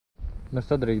Ну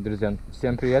что, дорогие друзья,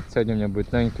 всем привет! Сегодня у меня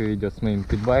будет новенькое видео с моим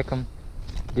питбайком.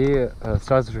 И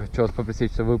сразу же хочу вас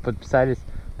попросить, чтобы вы подписались,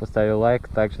 поставили лайк,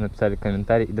 также написали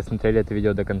комментарий и досмотрели это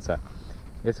видео до конца.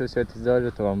 Если вы все это сделали,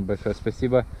 то вам большое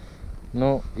спасибо.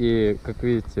 Ну и, как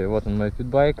видите, вот он мой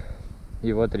питбайк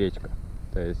и вот речка.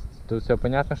 То есть тут все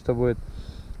понятно, что будет.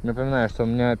 Напоминаю, что у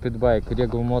меня питбайк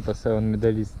regulmoto 7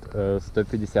 медалист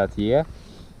 150E.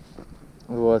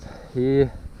 Вот. И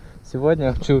сегодня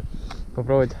я хочу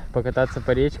попробовать покататься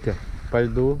по речке, по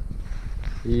льду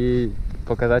и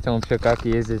показать вам вообще, как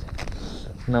ездить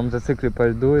на мотоцикле по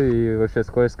льду и вообще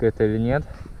скользко это или нет.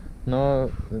 Но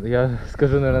я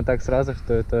скажу, наверное, так сразу,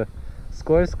 что это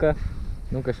скользко.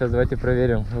 Ну-ка, сейчас давайте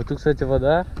проверим. Вот тут, кстати,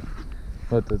 вода.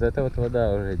 Вот эта вот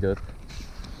вода уже идет.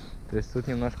 То есть тут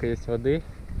немножко есть воды.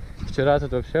 Вчера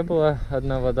тут вообще была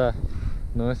одна вода,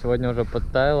 но сегодня уже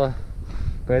подтаяла.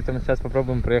 Поэтому сейчас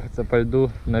попробуем проехаться по льду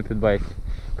на питбайке.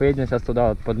 Поедем сейчас туда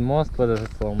вот под мост, вот этот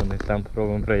сломанный, там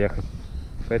попробуем проехать.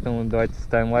 Поэтому давайте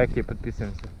ставим лайки и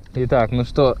подписываемся. Итак, ну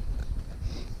что,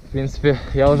 в принципе,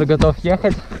 я уже готов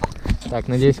ехать. Так,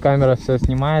 надеюсь, камера все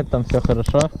снимает, там все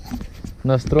хорошо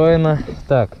настроено.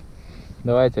 Так,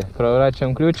 давайте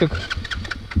проворачиваем ключик.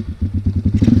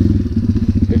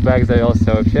 Питбайк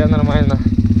завелся вообще нормально.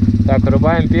 Так,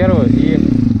 вырубаем первую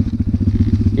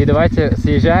и давайте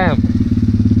съезжаем.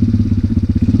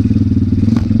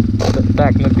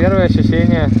 Так, ну первое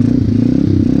ощущение.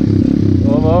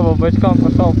 Оба, бочком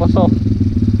пошел.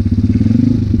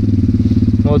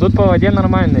 Ну вот тут по воде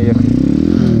нормально ехать.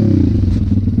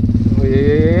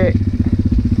 Ой-ой-ой.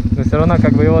 Но все равно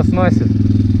как бы его сносит.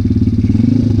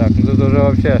 Так, ну тут уже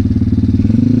вообще.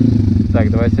 Так,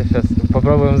 давайте сейчас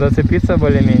попробуем зацепиться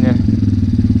более-менее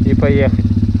и поехать.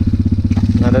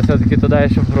 Надо все-таки туда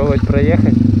еще попробовать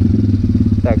проехать.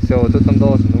 Так, все, вот тут он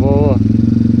должен. Во-во.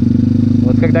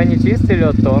 Вот когда не чистый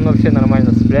лед, то он вообще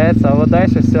нормально цепляется, а вот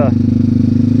дальше все.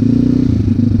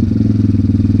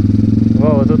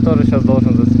 Во, вот тут тоже сейчас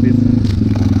должен зацепиться.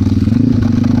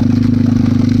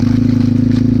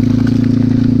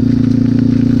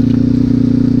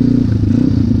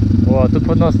 О, тут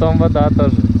под мостом вода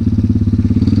тоже.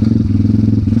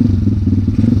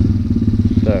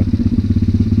 Так.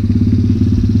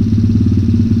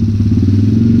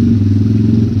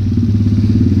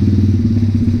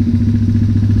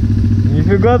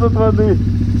 Нифига тут воды.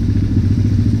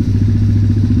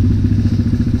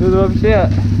 Тут вообще...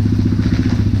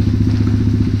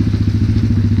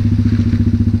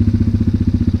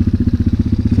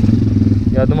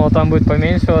 Я думал, там будет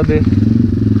поменьше воды.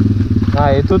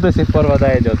 А, и тут до сих пор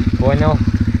вода идет. Понял.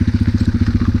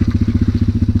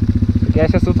 Так я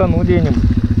сейчас утону где-нибудь.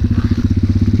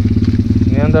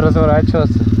 Мне надо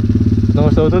разворачиваться.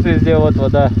 Потому что вот тут везде вот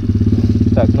вода.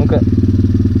 Так, ну-ка.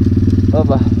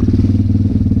 Оба.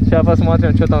 Сейчас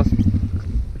посмотрим, что там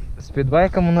с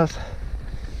питбайком у нас.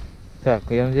 Так,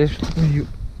 я надеюсь, что...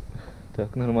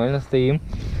 Так, нормально стоим.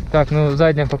 Так, ну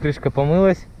задняя покрышка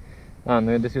помылась. А,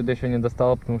 ну я до сюда еще не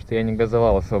достала, потому что я не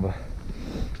газовал особо.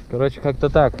 Короче, как-то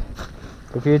так.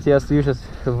 Как видите, я стою сейчас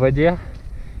в воде,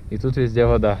 и тут везде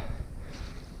вода.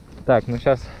 Так, ну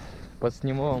сейчас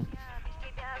подсниму.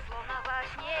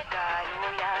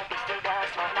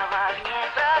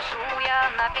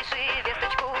 Напиши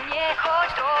весточку мне,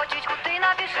 хоть строчечку ты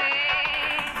напиши.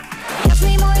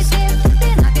 Ясный мой свет, ты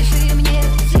напиши мне,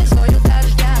 слезою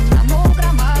дождя на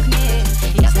мокром окне.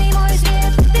 Ясный мой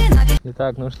свет, ты напиши.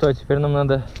 Итак, ну что, теперь нам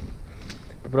надо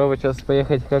попробовать сейчас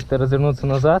поехать как-то развернуться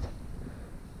назад.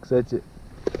 Кстати,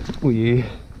 ой,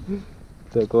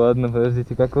 так, ладно,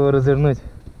 подождите, как его развернуть?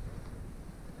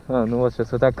 А, ну вот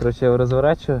сейчас вот так, короче, я его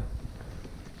разворачиваю.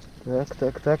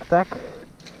 Так.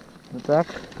 Вот так,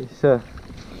 и все.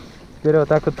 Теперь вот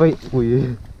так вот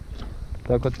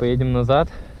так вот поедем назад.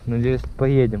 Надеюсь,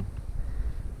 поедем.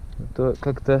 А то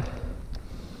как-то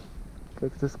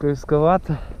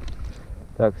скользковато.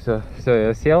 Так, все,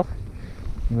 я сел.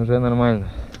 Уже нормально.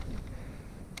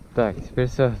 Так, теперь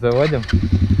все, заводим.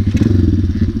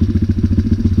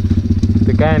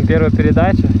 Втыкаем первую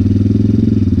передачу.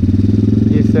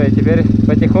 И все, и теперь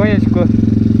потихонечку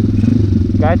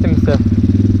катимся.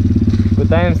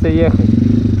 Пытаемся ехать.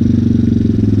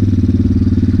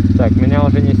 Так, меня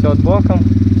уже несет боком.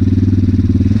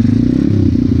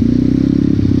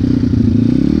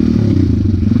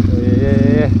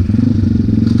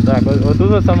 Так, вот тут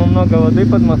вот самое много воды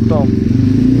под мостом.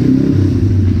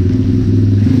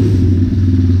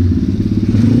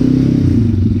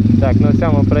 Так, ну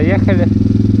все, мы проехали.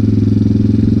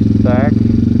 Так.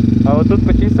 А вот тут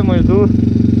по чистому льду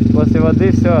после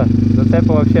воды все.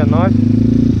 Зацепа вообще ноль.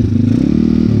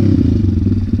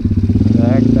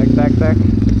 Так.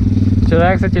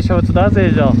 Вчера я, кстати, еще вот сюда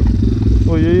заезжал.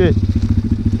 Ой-ой-ой.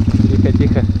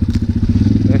 Тихо.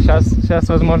 Ну, сейчас,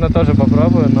 возможно, тоже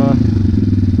попробую, но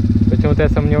почему-то я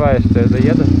сомневаюсь, что я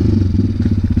заеду.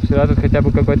 Вчера тут хотя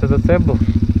бы какой-то зацеп был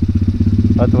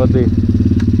от воды.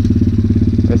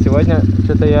 А сегодня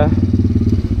что-то я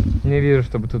не вижу,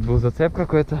 чтобы тут был зацеп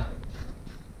какой-то.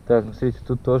 Так, ну смотрите,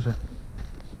 тут тоже.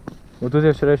 Вот тут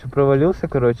я вчера еще провалился,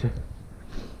 короче.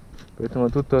 Поэтому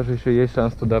тут тоже еще есть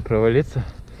шанс туда провалиться.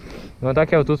 Но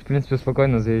так я вот тут, в принципе,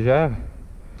 спокойно заезжаю.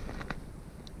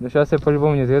 Но сейчас я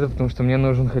по-любому не заеду, потому что мне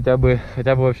нужен хотя бы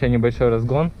вообще небольшой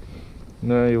разгон.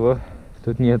 Но его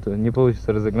тут нету, не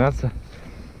получится разогнаться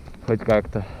хоть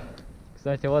как-то.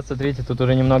 Кстати, вот смотрите, тут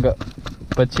уже немного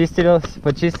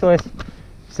почистилась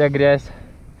вся грязь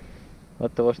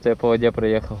от того, что я по воде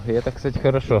проехал. И это, кстати,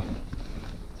 хорошо.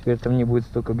 Теперь там не будет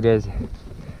столько грязи.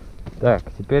 Так,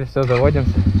 теперь все,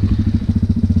 заводимся.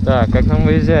 Так, как нам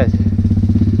выезжать?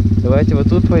 Давайте вот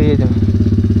тут поедем.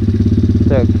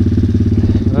 Так,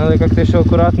 надо как-то еще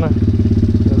аккуратно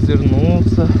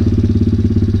развернуться.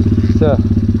 Все.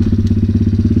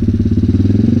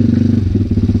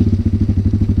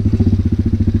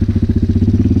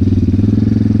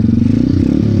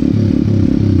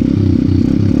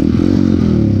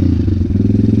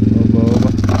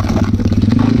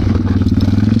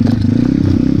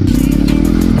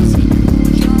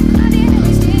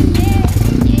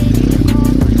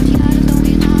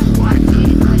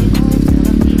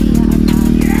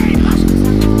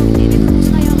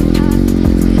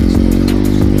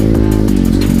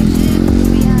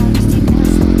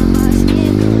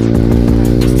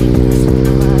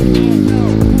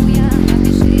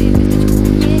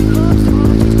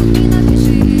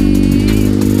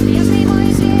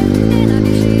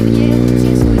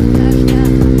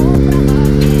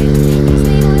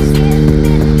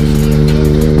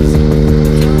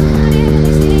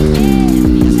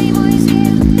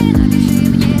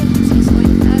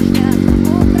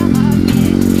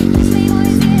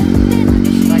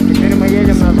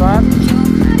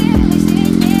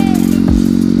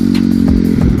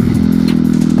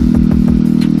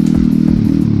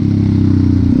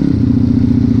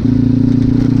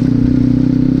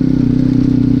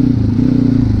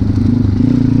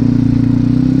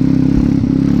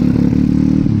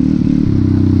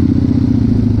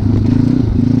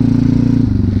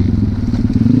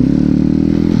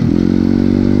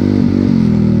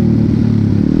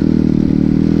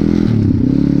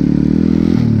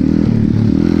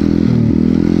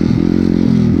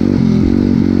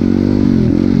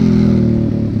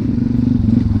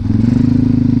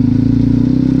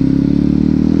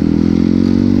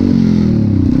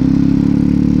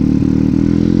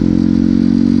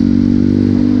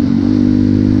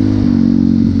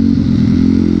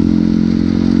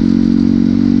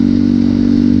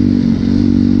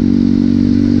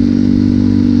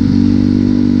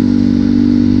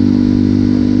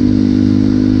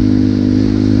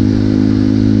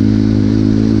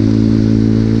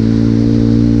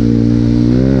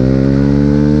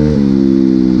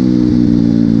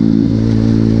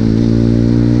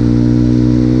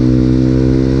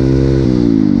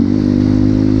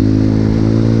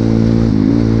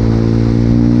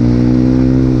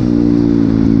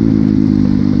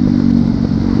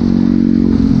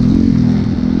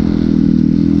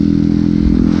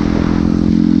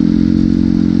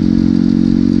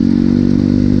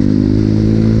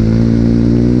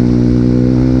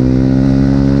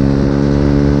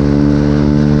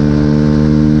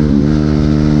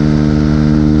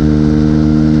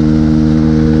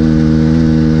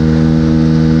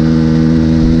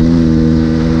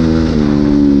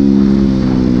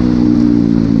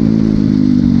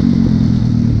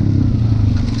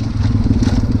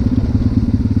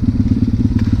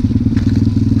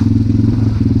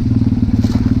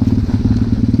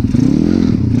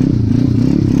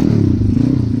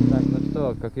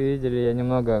 Как вы видели, я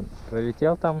немного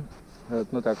пролетел там,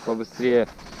 ну так, побыстрее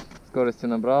скорости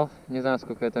набрал. Не знаю,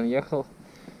 сколько я там ехал.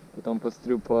 Потом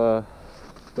посмотрю по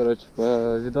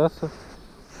видосу.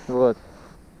 Вот.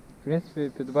 В принципе,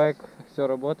 питбайк, все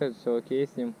работает, все окей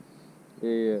с ним.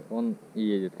 И он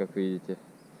едет, как вы видите.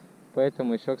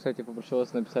 Поэтому еще, кстати, попрошу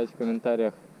вас написать в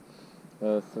комментариях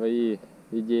свои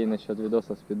идеи насчет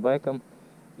видосов с питбайком.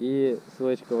 И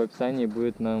ссылочка в описании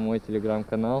будет на мой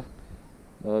телеграм-канал,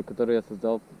 который я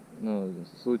создал, ну,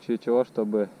 в случае чего,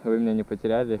 чтобы вы меня не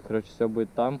потеряли. Короче, все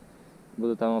будет там.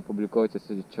 Буду там опубликовать,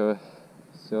 если что,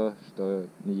 все, что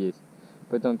есть.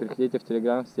 Поэтому переходите в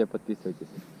телеграм, все подписывайтесь.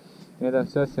 На этом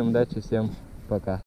все. Всем удачи, всем пока.